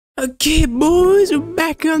Okay, boys, we're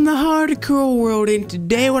back on the hardcore world, and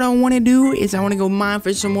today what I want to do is I want to go mine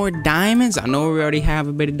for some more diamonds. I know we already have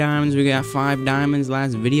a bit of diamonds. We got 5 diamonds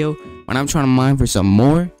last video, but I'm trying to mine for some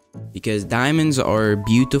more because diamonds are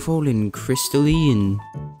beautiful and crystally and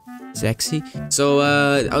sexy. So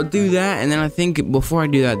I'll do that, and then I think before I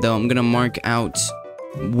do that though, I'm gonna mark out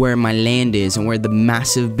where my land is and where the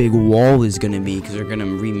massive big wall is gonna be, because we're gonna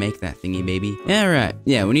remake that thingy, baby. Yeah, right.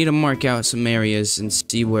 Yeah, we need to mark out some areas and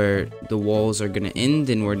see where the walls are gonna end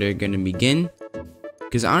and where they're gonna begin,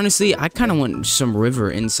 because honestly I kind of want some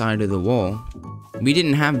river inside of the wall. We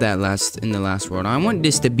didn't have that in the last world. I want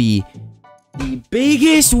this to be the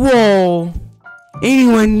biggest wall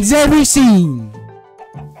anyone's ever seen.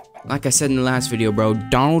 Like I said in the last video, bro,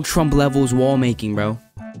 Donald Trump levels wall making, bro.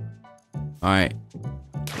 Alright.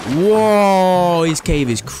 Whoa, this cave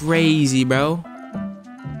is crazy, bro.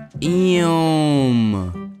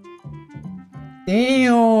 Damn.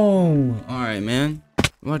 Alright, man.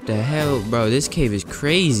 What the hell, bro? This cave is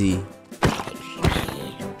crazy.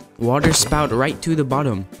 Water spout right to the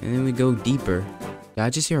bottom. And then we go deeper. Did I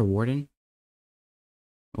just hear a warden?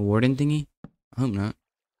 A warden thingy? I hope not.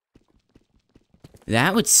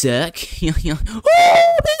 That would suck.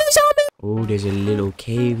 Oh, there's a little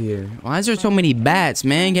cave here. Why is there so many bats,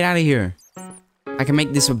 man? Get out of here. I can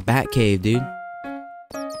make this a bat cave, dude.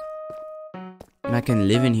 And I can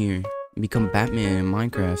live in here. Become Batman in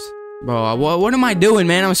Minecraft. Bro, what am I doing,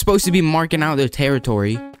 man? I'm supposed to be marking out the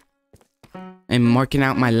territory. And marking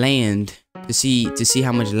out my land. To see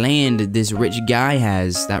how much land this rich guy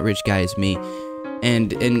has. That rich guy is me.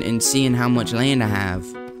 And seeing how much land I have.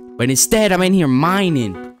 But instead, I'm in here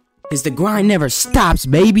mining. Because the grind never stops,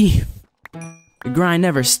 baby. The grind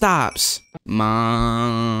never stops.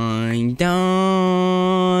 Mine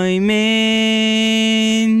diamonds.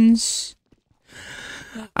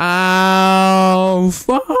 I'll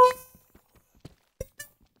fall.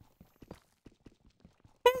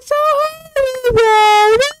 It's a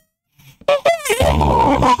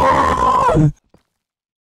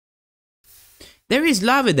There is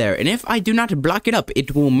lava there, and if I do not block it up,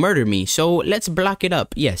 it will murder me. So let's block it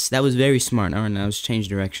up. Yes, that was very smart. Alright, now let's change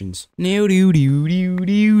directions. Yeah,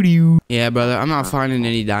 brother, I'm not finding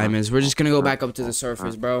any diamonds. We're just gonna go back up to the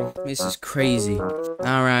surface, bro. This is crazy.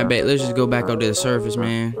 Alright, babe, let's just go back up to the surface,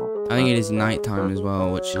 man. I think it is nighttime as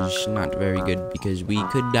well, which is not very good because we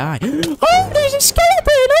could die. Oh, there's a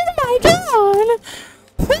skeleton! Oh my god!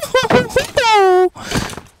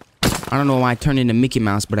 I don't know why I turned into Mickey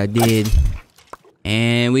Mouse, but I did.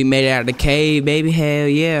 And we made it out of the cave, baby. Hell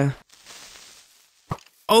yeah.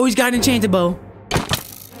 Oh, he's got an enchanted bow.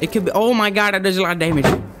 It could be. Oh my god, that does a lot of damage.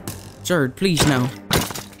 Sir, please no.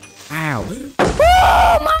 Ow.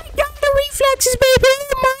 Oh my god, the reflexes, baby.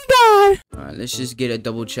 Oh my god. Alright, let's just get a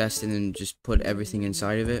double chest and then just put everything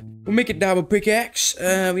inside of it. We'll make a double pickaxe.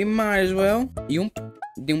 We might as well. Yoomp.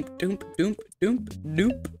 Doomp, doomp, doomp, doomp,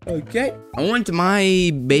 doomp. Okay. I want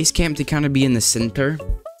my base camp to kind of be in the center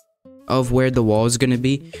of where the wall is gonna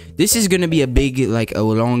be. This is gonna be a big, like a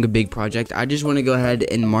long, big project. I just want to go ahead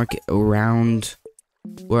and mark it around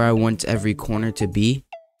where I want every corner to be.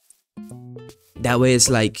 That way it's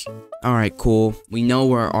like, all right, cool. We know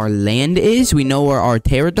where our land is. We know where our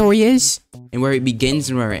territory is, and where it begins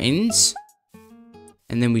and where it ends.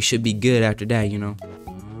 And then we should be good after that, you know.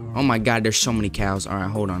 Oh my god, there's so many cows. All right,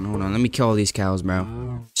 hold on. Let me kill all these cows, bro.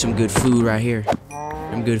 Some good food right here.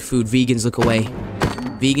 Some good food. Vegans, look away.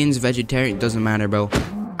 Vegans, vegetarian, doesn't matter, bro.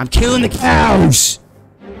 I'm killing the cows!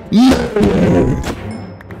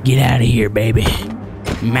 Get out of here, baby.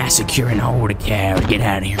 Massacring all the cows. Get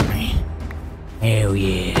out of here, man. Hell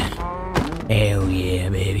yeah. Hell yeah,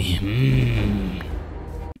 baby.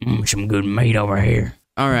 Some good meat over here.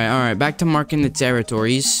 Alright, back to marking the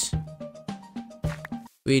territories.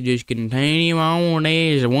 We just continue on.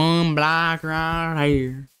 There's one block right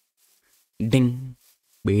here. Ding.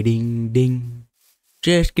 Ding, ding.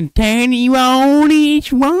 Just continue on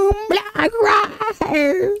each one block right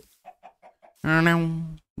here. Now.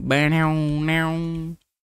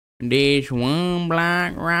 This one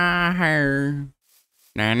block right here.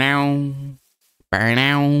 Now.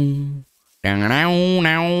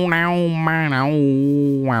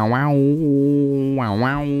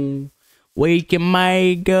 We can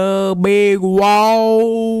make a big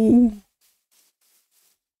wall.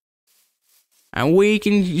 And we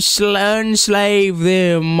can enslave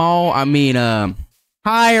them all. I mean,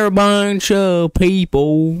 hire a bunch of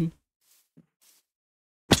people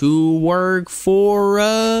to work for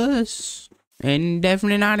us. And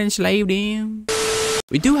definitely not enslave them.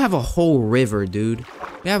 We do have a whole river, dude.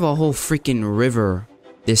 We have a whole freaking river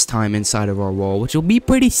this time inside of our wall, which will be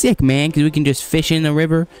pretty sick, man, because we can just fish in the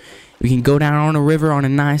river. We can go down on the river on a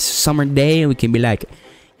nice summer day, and we can be like,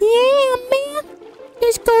 yeah, man,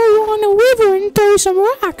 let's go on the river and throw some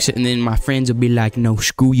rocks. And then my friends will be like, no,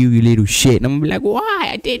 screw you, you little shit. And I'm gonna be like, why?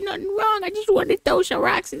 I did nothing wrong. I just wanted to throw some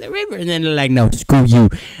rocks in the river. And then they're like, no, screw you.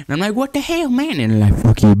 And I'm like, what the hell, man? And they're like,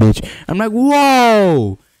 fuck you, bitch. I'm like,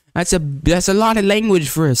 whoa. That's a lot of language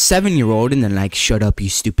for a 7-year-old. And they're like, shut up, you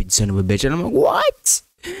stupid son of a bitch. And I'm like, what?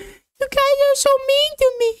 You guys are so mean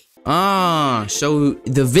to me. Ah, so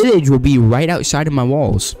the village will be right outside of my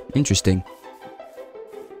walls. Interesting.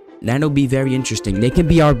 That'll be very interesting. They can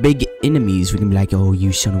be our big enemies. We can be like, oh,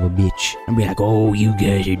 you son of a bitch. And be like, oh, you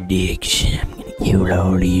guys are dicks. I'm gonna kill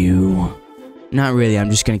all of you. Not really.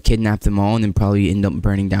 I'm just gonna kidnap them all and then probably end up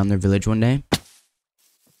burning down their village one day.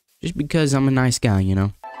 Just because I'm a nice guy, you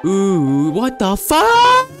know. Ooh, what the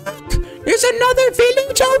fuck? There's another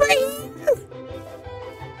village over here.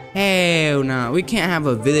 Hell no. We can't have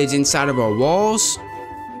a village inside of our walls.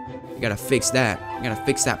 We gotta fix that. We gotta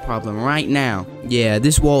fix that problem right now. Yeah,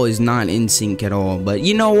 this wall is not in sync at all, but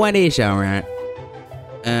you know what? It's alright.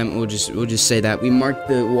 We'll just say that we marked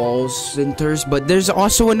the walls centers, but there's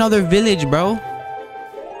also another village, bro.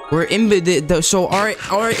 We're in so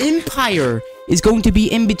our empire is going to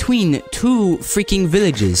be in between 2 freaking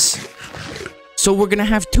villages. So we're gonna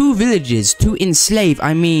have 2 villages to enslave.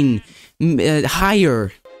 I mean,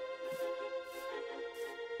 hire.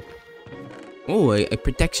 Oh, a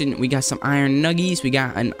protection. We got some iron nuggies. We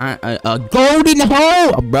got a golden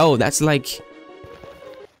hole, bro. That's like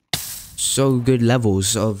so good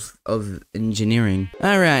levels of engineering.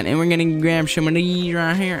 All right, and we're gonna grab some of these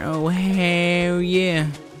right here. Oh hell yeah!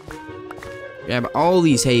 Grab all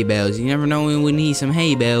these hay bales. You never know when we need some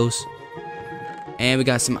hay bales. And we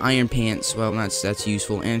got some iron pants. Well, that's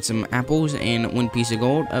useful. And some apples and 1 piece of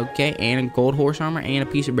gold. Okay, and a gold horse armor and a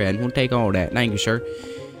piece of bread. We'll take all that. Thank you, sir.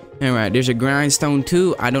 Alright, there's a grindstone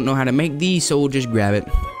too. I don't know how to make these, so we'll just grab it.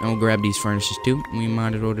 And we'll grab these furnaces too. We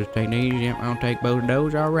might as well just take these. Yep, I'll take both of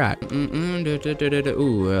those. Alright.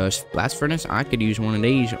 Ooh, blast furnace. I could use one of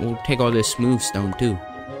these. We'll take all this smooth stone too.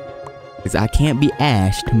 Because I can't be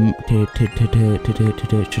asked to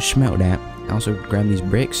smelt that. I also grab these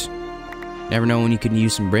bricks. Never know when you can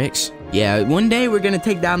use some bricks. Yeah, one day we're gonna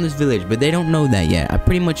take down this village, but they don't know that yet. I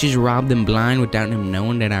pretty much just robbed them blind without them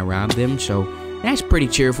knowing that I robbed them, so that's pretty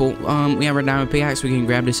cheerful. We have our diamond pickaxe. We can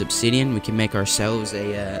grab this obsidian. We can make ourselves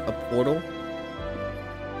a portal.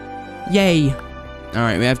 Yay!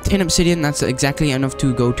 Alright, we have 10 obsidian. That's exactly enough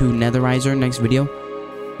to go to Netherizer next video.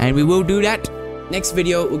 And we will do that. Next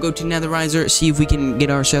video, we'll go to Netherizer, see if we can get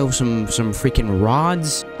ourselves some freaking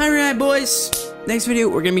rods. Alright, boys. Next video,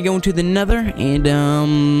 we're gonna be going to the Nether,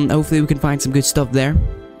 and hopefully we can find some good stuff there.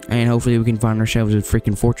 And hopefully we can find ourselves a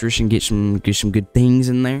freaking fortress and get some good things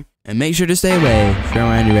in there. And make sure to stay away from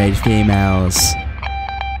underage females.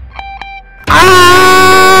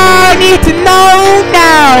 I need to know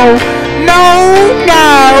now! No,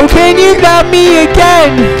 now! Can you love me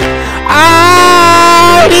again?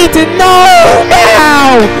 I need to know!